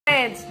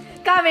hands.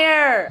 Come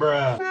here.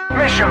 Bruh.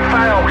 Mission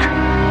failed.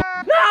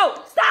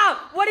 No,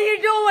 stop. What are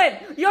you doing?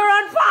 You're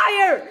on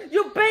fire.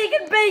 You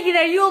bacon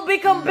and you'll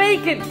become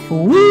bacon.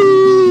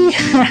 Wee!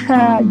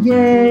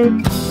 Yay!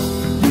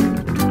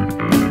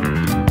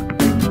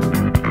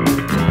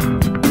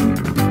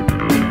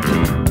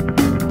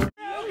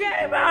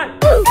 Okay, man.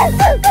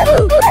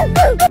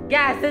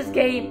 Guys, this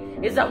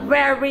game is a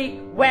very,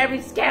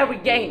 very scary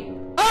game.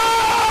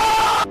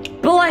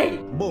 Play.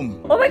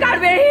 Boom. Oh my God,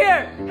 we're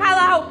here.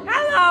 Hello,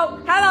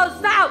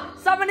 stop.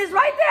 Someone is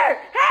right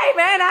there. Hey,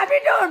 man, how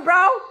you doing,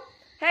 bro?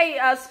 Hey,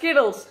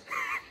 Skittles.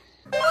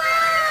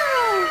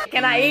 Wow.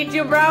 Can I eat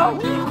you, bro?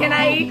 Can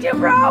I eat you,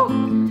 bro?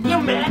 You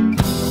man.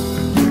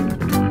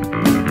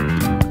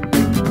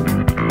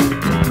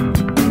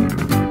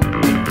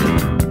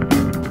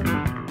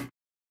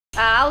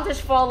 I'll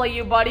just follow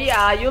you, buddy.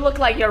 You look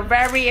like you're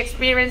very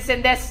experienced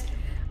in this.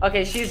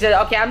 Okay,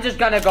 okay, I'm just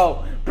gonna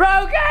go.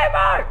 Bro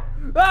gamer!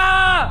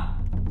 Ah!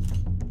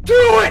 Do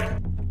it!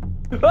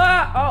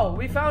 Ah! Oh,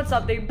 we found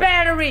something.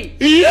 Battery!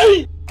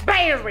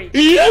 Battery!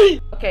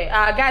 Okay,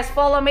 guys,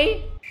 follow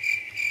me.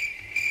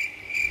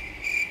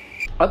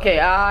 Okay,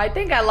 I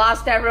think I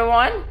lost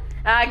everyone.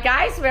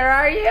 Guys, where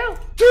are you?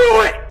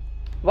 Do it!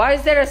 Why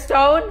is there a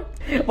stone?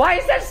 Why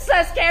is there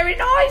a scary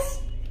noise?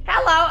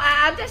 Hello,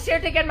 I'm just here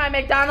to get my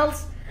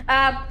McDonald's.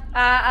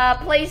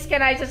 Please,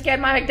 can I just get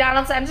my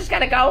McDonald's? I'm just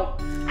gonna go.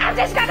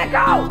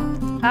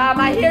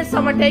 I hear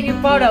someone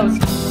taking photos.